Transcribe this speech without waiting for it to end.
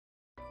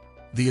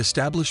The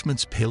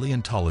establishment's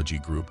paleontology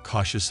group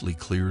cautiously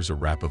clears a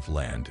wrap of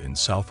land in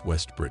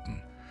southwest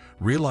Britain,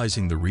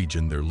 realizing the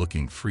region they're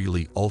looking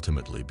freely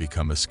ultimately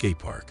become a skate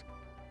park.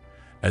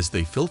 As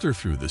they filter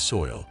through the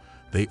soil,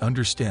 they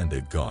understand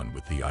they've gone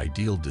with the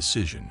ideal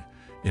decision.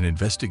 In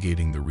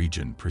investigating the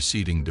region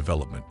preceding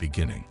development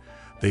beginning,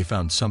 they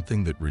found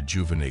something that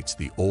rejuvenates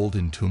the old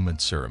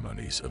entombment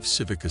ceremonies of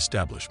civic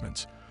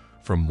establishments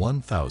from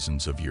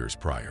 1,000s of years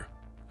prior.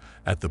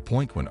 At the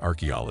point when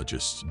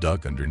archaeologists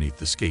dug underneath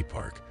the skate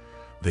park,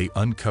 they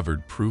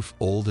uncovered proof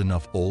old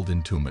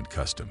entombment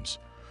customs.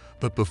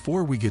 But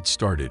before we get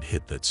started,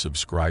 hit that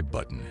subscribe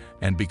button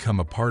and become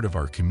a part of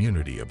our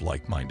community of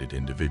like-minded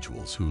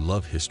individuals who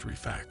love history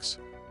facts.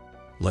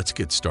 Let's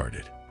get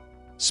started.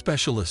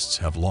 Specialists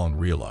have long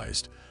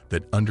realized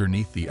that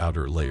underneath the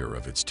outer layer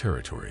of its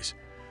territories,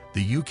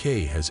 the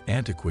UK has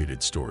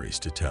antiquated stories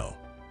to tell.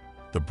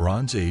 The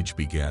Bronze Age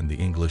began the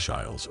English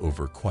Isles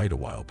over quite a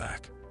while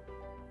back.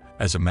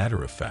 As a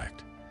matter of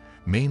fact,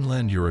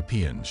 mainland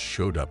Europeans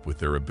showed up with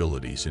their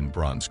abilities in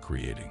bronze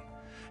creating,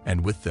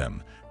 and with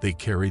them, they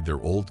carried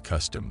their old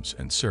customs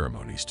and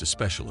ceremonies to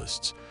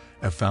specialists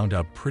have found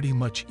out pretty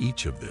much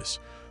each of this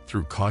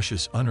through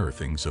cautious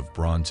unearthings of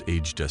Bronze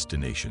Age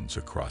destinations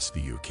across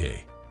the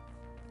UK.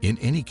 In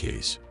any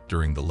case,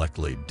 during the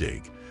Lechlade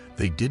dig,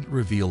 they didn't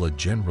reveal a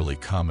generally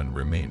common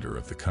remainder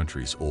of the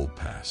country's old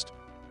past.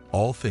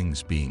 All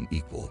things being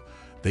equal,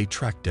 they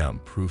tracked down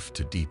proof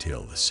to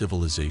detail the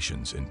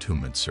civilization's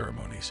entombment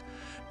ceremonies,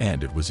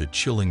 and it was a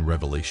chilling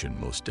revelation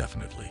most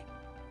definitely.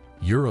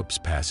 Europe's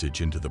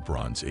passage into the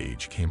Bronze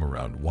Age came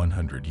around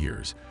 100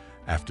 years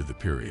after the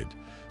period,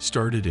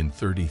 started in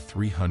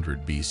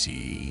 3300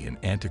 BCE in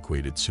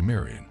antiquated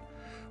Sumerian,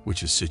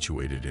 which is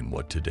situated in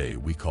what today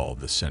we call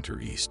the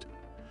Center East.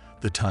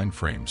 The time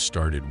frame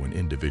started when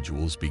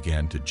individuals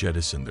began to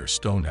jettison their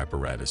stone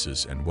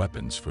apparatuses and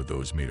weapons for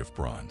those made of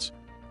bronze.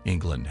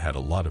 England had a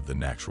lot of the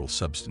natural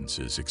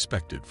substances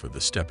expected for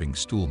the stepping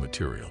stool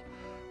material,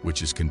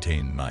 which is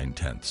contained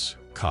 9/10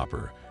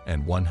 copper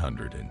and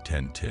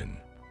 110 tin.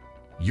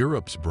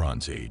 Europe's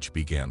Bronze Age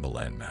began the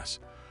landmass,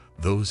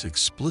 those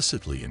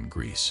explicitly in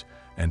Greece,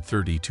 and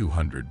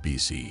 3200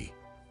 BCE.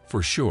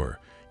 For sure,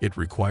 it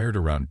required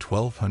around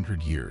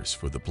 1200 years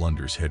for the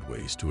Blunder's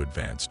headways to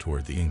advance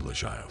toward the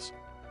English Isles.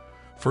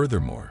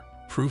 Furthermore,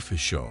 proof has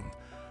shown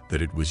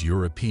that it was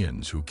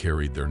Europeans who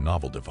carried their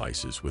novel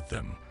devices with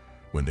them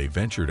when they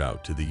ventured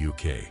out to the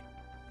UK.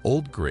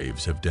 Old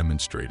graves have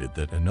demonstrated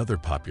that another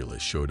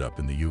populace showed up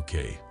in the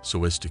UK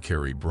so as to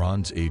carry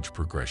Bronze Age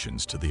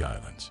progressions to the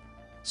islands.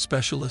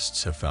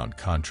 Specialists have found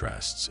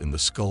contrasts in the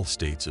skull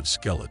states of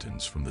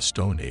skeletons from the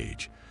Stone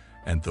Age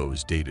and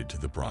those dated to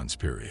the Bronze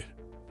period.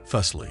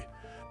 Thusly,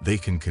 they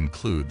can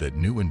conclude that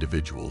new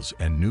individuals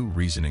and new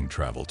reasoning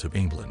travel to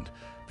England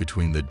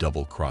between the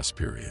double-cross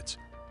periods.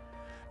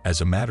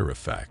 As a matter of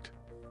fact,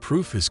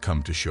 proof has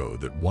come to show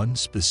that one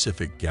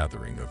specific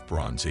gathering of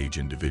Bronze Age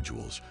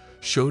individuals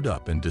showed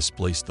up and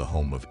displaced the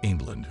home of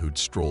England who'd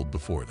strolled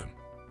before them.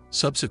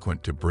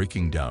 Subsequent to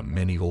breaking down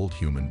many old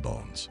human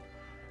bones,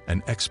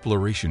 an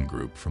exploration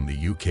group from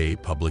the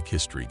UK Public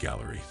History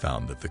Gallery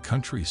found that the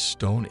country's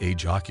Stone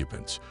Age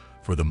occupants,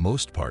 for the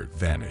most part,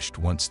 vanished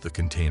once the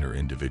container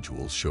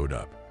individuals showed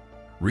up.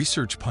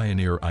 Research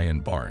pioneer Ian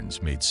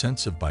Barnes made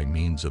sense of by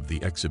means of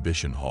the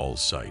exhibition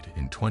hall's site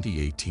in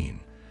 2018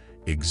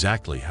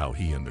 exactly how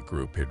he and the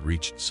group had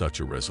reached such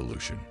a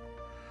resolution.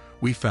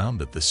 We found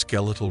that the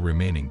skeletal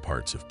remaining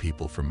parts of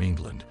people from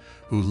England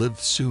who lived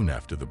soon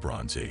after the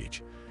Bronze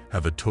Age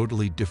have a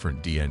totally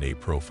different DNA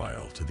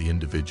profile to the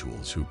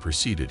individuals who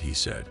preceded, he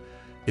said.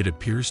 It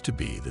appears to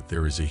be that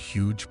there is a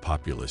huge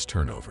populous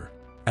turnover.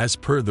 As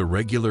per the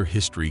regular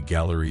history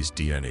gallery's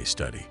DNA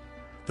study,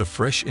 the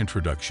fresh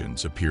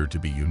introductions appear to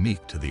be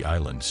unique to the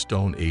island's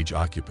Stone Age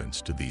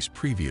occupants. To these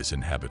previous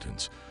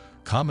inhabitants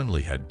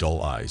commonly had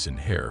dull eyes and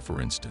hair,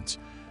 for instance,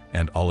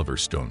 and Oliver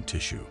Stone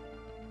tissue.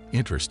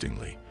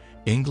 Interestingly,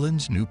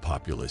 England's new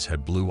populace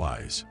had blue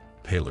eyes,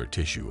 paler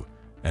tissue,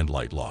 and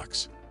light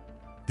locks.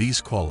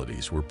 These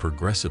qualities were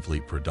progressively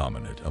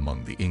predominant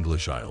among the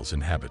English Isles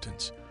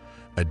inhabitants.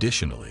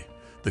 Additionally,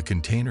 the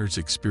containers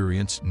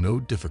experienced no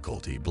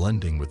difficulty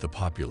blending with the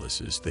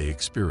populaces they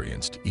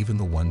experienced, even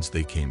the ones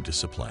they came to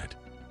supplant.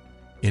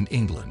 In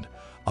England,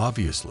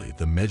 obviously,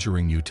 the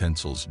measuring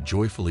utensils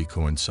joyfully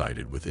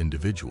coincided with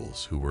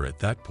individuals who were at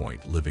that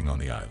point living on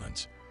the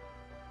islands.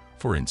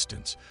 For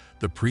instance,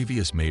 the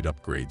previous made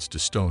upgrades to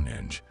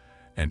Stonehenge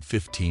and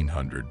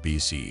 1500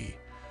 BCE,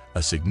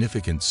 a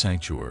significant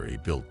sanctuary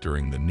built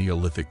during the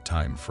Neolithic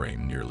time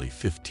frame nearly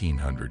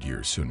 1500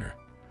 years sooner.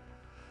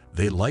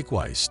 They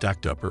likewise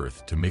stacked up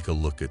earth to make a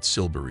look at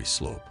Silbury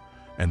Slope,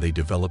 and they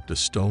developed a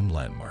stone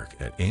landmark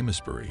at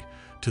Amesbury.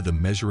 To the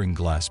measuring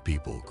glass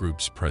people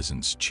group's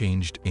presence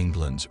changed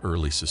England's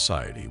early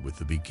society with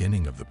the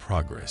beginning of the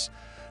progress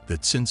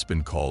that's since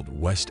been called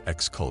West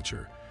X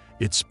culture.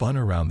 It spun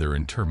around their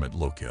interment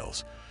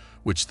locales,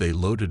 which they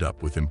loaded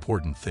up with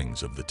important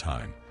things of the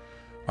time.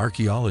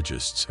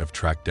 Archaeologists have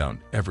tracked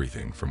down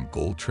everything from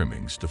gold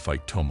trimmings to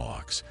fight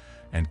tomahawks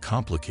and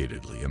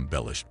complicatedly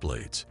embellished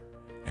blades.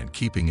 And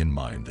keeping in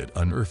mind that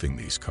unearthing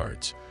these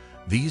carts,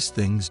 these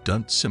things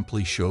don't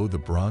simply show the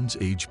Bronze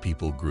Age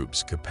people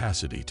group's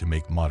capacity to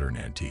make modern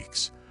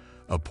antiques.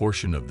 A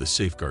portion of the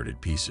safeguarded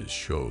pieces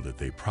show that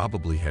they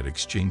probably had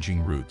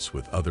exchanging routes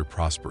with other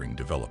prospering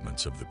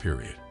developments of the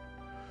period.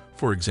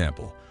 For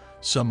example,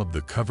 some of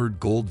the covered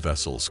gold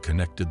vessels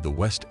connected the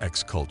West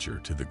X culture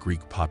to the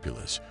Greek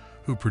populace,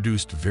 who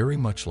produced very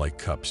much like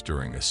cups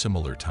during a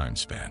similar time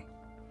span.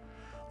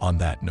 On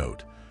that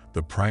note,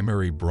 the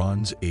primary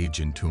Bronze Age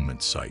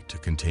entombment site to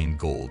contain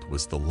gold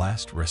was the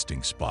last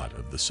resting spot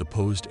of the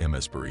supposed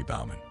Amesbury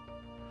bowmen.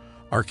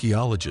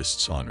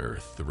 Archaeologists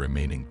unearthed the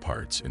remaining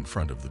parts in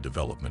front of the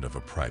development of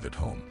a private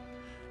home,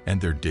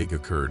 and their dig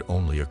occurred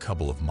only a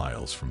couple of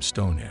miles from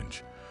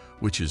Stonehenge,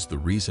 which is the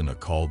reason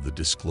called the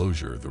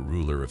disclosure the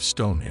ruler of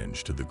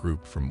Stonehenge to the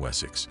group from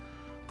Wessex.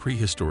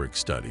 Prehistoric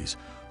studies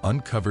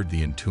uncovered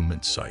the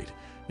entombment site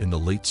in the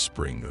late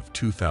spring of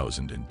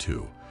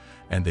 2002,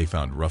 and they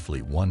found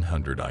roughly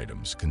 100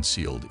 items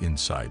concealed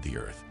inside the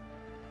earth.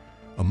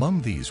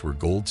 Among these were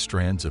gold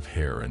strands of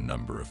hair and a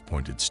number of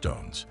pointed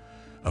stones,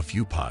 a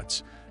few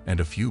pots,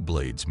 and a few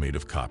blades made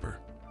of copper.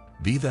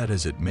 Be that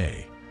as it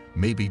may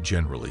be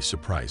generally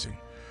surprising,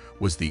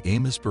 was the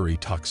Amesbury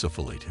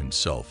toxophilate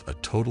himself a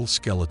total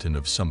skeleton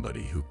of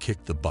somebody who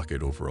kicked the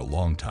bucket over a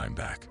long time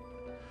back.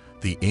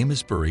 The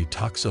Amesbury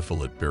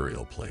toxophilate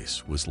burial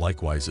place was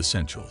likewise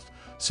essential,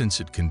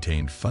 since it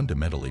contained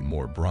fundamentally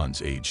more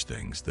Bronze Age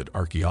things that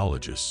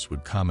archaeologists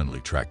would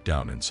commonly track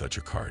down in such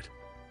a cart.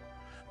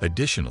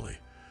 Additionally,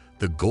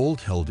 the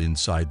gold held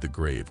inside the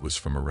grave was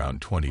from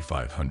around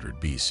 2500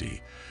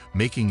 BC,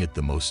 making it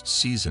the most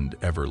seasoned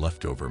ever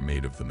leftover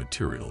made of the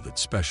material that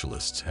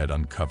specialists had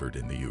uncovered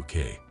in the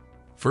UK.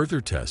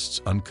 Further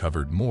tests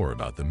uncovered more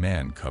about the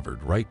man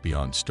covered right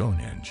beyond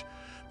Stonehenge.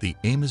 The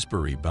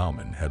Amesbury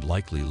bowman had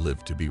likely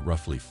lived to be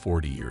roughly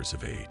 40 years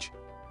of age,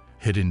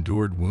 had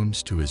endured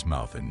wounds to his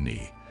mouth and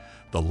knee,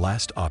 the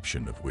last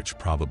option of which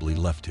probably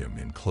left him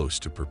in close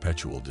to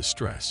perpetual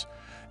distress,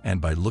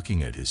 and by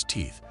looking at his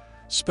teeth,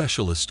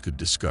 specialists could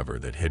discover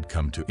that had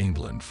come to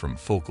England from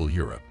focal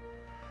Europe.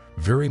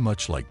 Very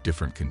much like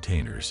different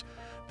containers,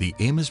 the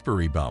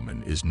Amesbury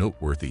bowman is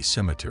noteworthy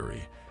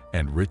cemetery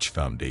and rich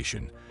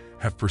foundation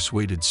have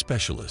persuaded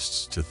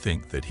specialists to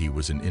think that he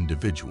was an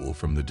individual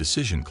from the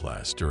decision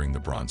class during the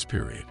Bronze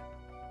period.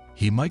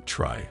 He might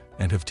try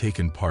and have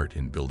taken part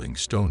in building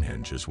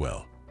Stonehenge as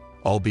well,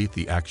 albeit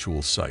the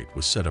actual site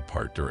was set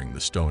apart during the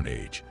Stone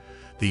Age.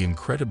 The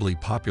incredibly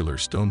popular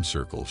stone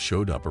circle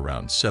showed up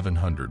around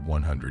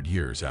 700–100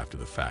 years after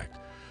the fact.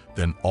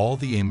 Then all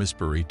the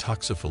Amesbury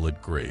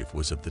toxophilate grave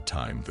was at the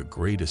time the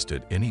greatest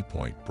at any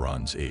point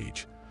Bronze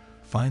Age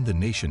find the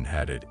nation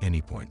had at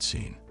any point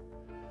seen.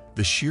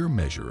 The sheer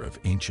measure of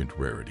ancient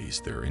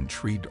rarities there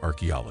intrigued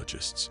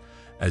archaeologists,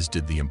 as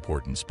did the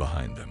importance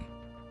behind them.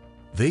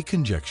 They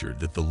conjectured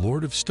that the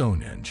Lord of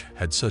Stonehenge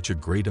had such a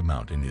great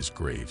amount in his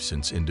grave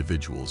since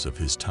individuals of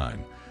his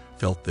time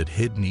felt that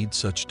he'd need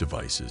such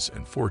devices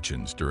and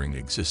fortunes during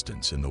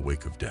existence in the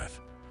wake of death.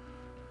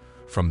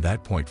 From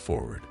that point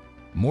forward,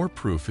 more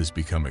proof has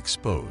become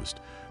exposed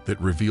that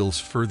reveals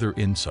further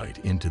insight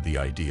into the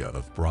idea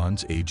of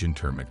Bronze Age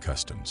interment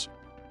customs.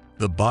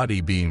 The body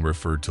being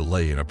referred to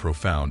lay in a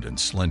profound and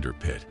slender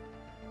pit.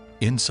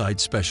 Inside,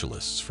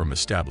 specialists from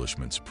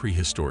establishments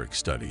prehistoric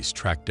studies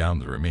tracked down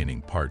the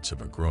remaining parts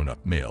of a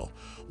grown-up male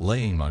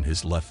laying on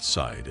his left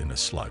side in a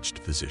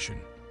slouched position.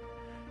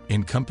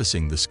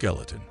 Encompassing the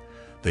skeleton,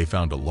 they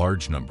found a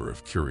large number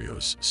of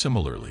curios,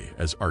 similarly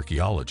as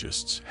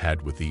archaeologists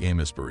had with the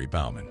Amesbury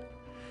bowman.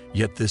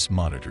 Yet this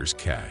monitor's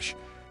cache,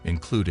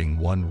 including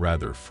one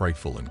rather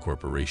frightful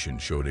incorporation,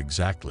 showed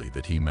exactly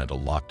that he meant a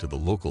lot to the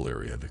local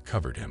area that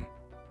covered him.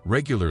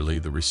 Regularly,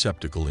 the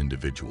receptacle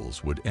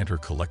individuals would enter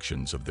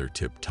collections of their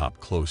tip-top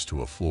close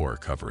to a floor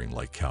covering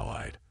like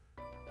cowhide.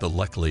 The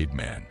Lechlade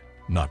man,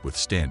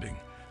 notwithstanding,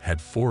 had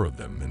 4 of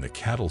them, and the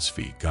cattle's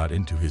feet got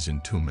into his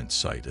entombment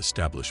site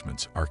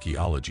establishment's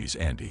Archaeologists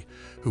Andy,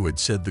 who had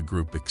said the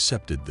group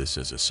accepted this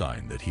as a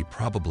sign that he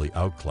probably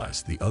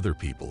outclassed the other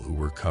people who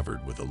were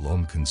covered with a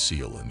lone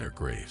conceal in their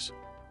graves.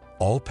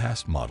 All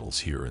past models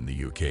here in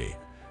the UK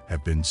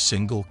have been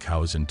single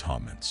cows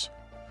entombments.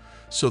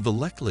 So the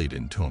Lechlade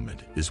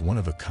entombment is one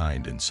of a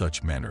kind in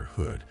such manner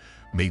Hood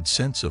made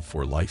sense of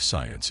for life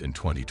science in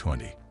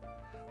 2020.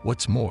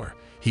 What's more,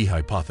 he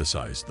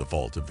hypothesized the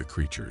vault of the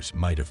creatures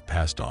might have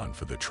passed on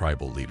for the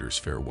tribal leader's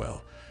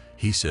farewell.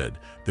 He said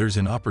there's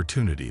an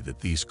opportunity that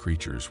these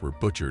creatures were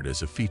butchered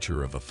as a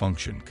feature of a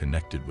function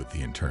connected with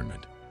the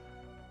interment.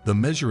 The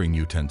measuring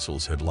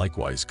utensils had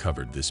likewise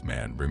covered this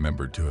man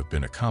remembered to have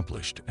been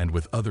accomplished and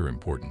with other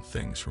important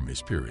things from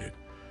his period.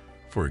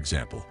 For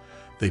example,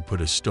 they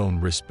put a stone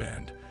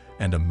wristband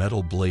and a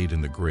metal blade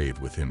in the grave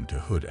with him to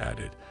Hood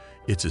added,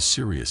 "It's a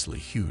seriously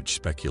huge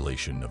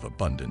speculation of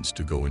abundance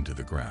to go into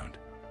the ground."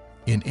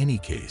 In any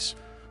case,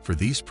 for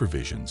these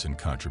provisions and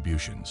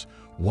contributions,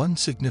 one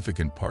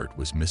significant part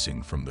was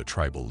missing from the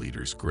tribal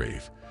leader's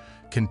grave.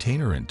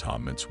 Container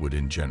entombments would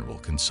in general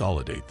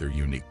consolidate their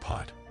unique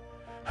pot.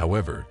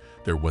 However,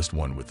 there was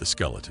one with the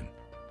skeleton.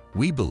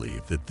 We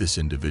believe that this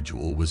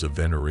individual was a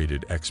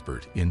venerated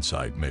expert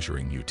inside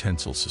measuring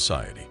utensil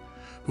society,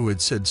 who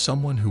had said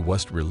someone who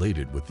was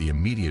related with the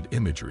immediate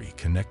imagery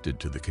connected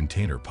to the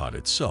container pot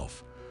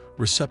itself,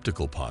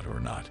 receptacle pot or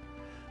not.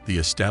 The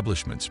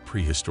establishment's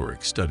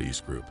prehistoric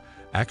studies group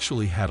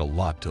actually had a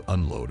lot to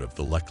unload of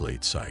the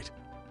Lechlade site.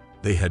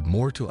 They had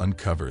more to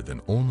uncover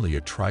than only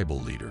a tribal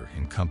leader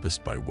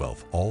encompassed by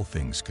wealth, all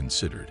things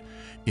considered.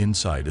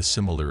 Inside a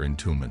similar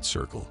entombment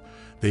circle,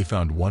 they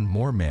found one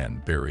more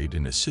man buried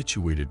in a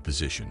situated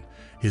position.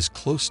 His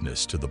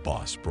closeness to the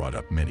boss brought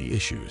up many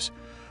issues.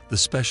 The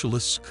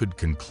specialists could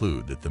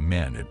conclude that the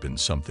man had been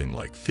something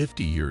like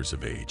 50 years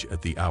of age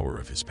at the hour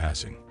of his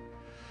passing.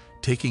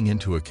 Taking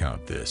into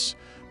account this,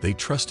 they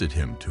trusted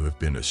him to have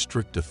been a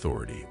strict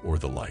authority or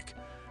the like,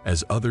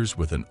 as others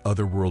with an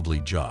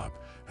otherworldly job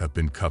have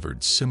been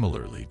covered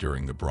similarly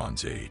during the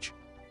Bronze Age.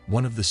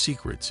 One of the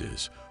secrets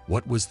is,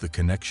 what was the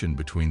connection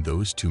between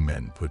those two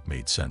men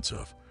made sense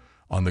of?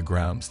 On the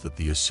grounds that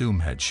the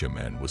assumed head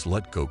shaman was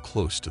let go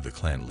close to the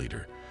clan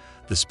leader,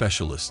 the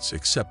specialists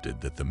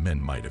accepted that the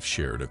men might have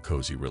shared a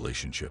cozy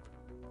relationship.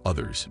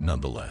 Others,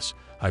 nonetheless,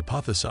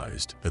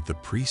 hypothesized that the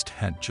priest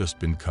had just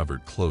been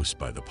covered close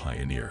by the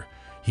pioneer.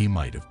 He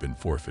might have been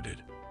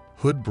forfeited.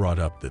 Hood brought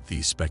up that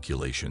these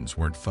speculations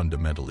weren't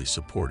fundamentally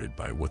supported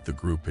by what the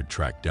group had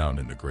tracked down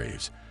in the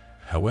graves.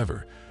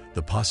 However,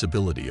 the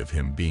possibility of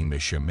him being a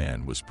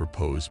shaman was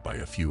proposed by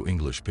a few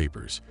English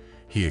papers,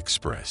 he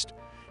expressed,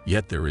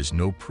 yet there is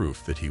no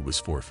proof that he was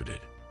forfeited.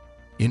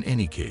 In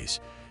any case,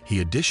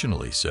 he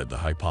additionally said the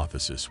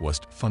hypothesis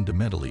wasn't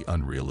fundamentally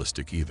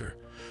unrealistic either.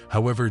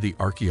 However, the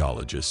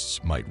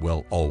archaeologists might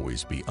well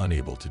always be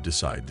unable to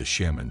decide the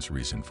shaman's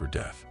reason for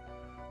death.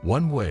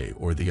 One way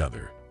or the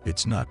other,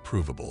 it's not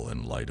provable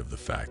in light of the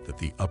fact that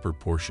the upper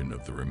portion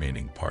of the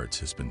remaining parts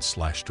has been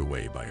slashed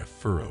away by a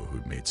furrow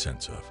who'd made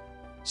sense of.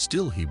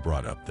 Still, he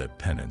brought up that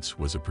penance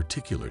was a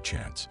particular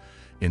chance,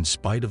 in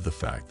spite of the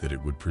fact that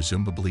it would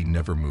presumably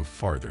never move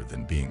farther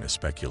than being a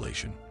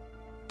speculation.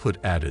 Hood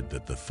added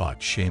that the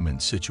thought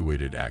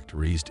shaman-situated act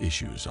raised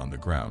issues on the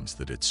grounds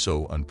that it's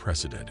so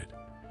unprecedented.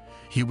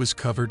 He was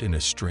covered in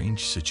a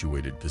strange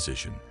situated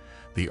position.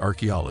 The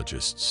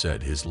archaeologists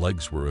said his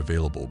legs were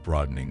available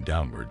broadening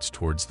downwards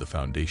towards the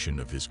foundation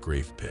of his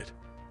grave pit.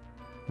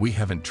 We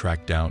haven't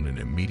tracked down an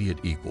immediate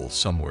equal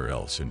somewhere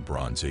else in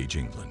Bronze Age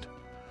England.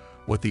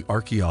 What the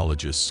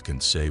archaeologists can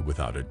say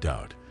without a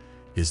doubt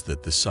is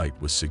that the site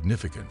was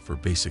significant for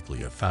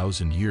basically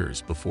 1,000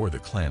 years before the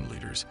clan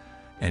leaders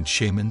and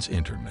shamans'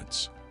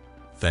 interments.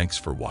 Thanks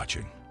for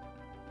watching.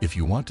 If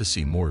you want to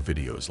see more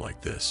videos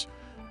like this,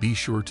 be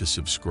sure to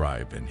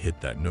subscribe and hit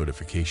that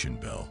notification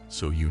bell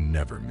so you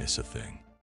never miss a thing.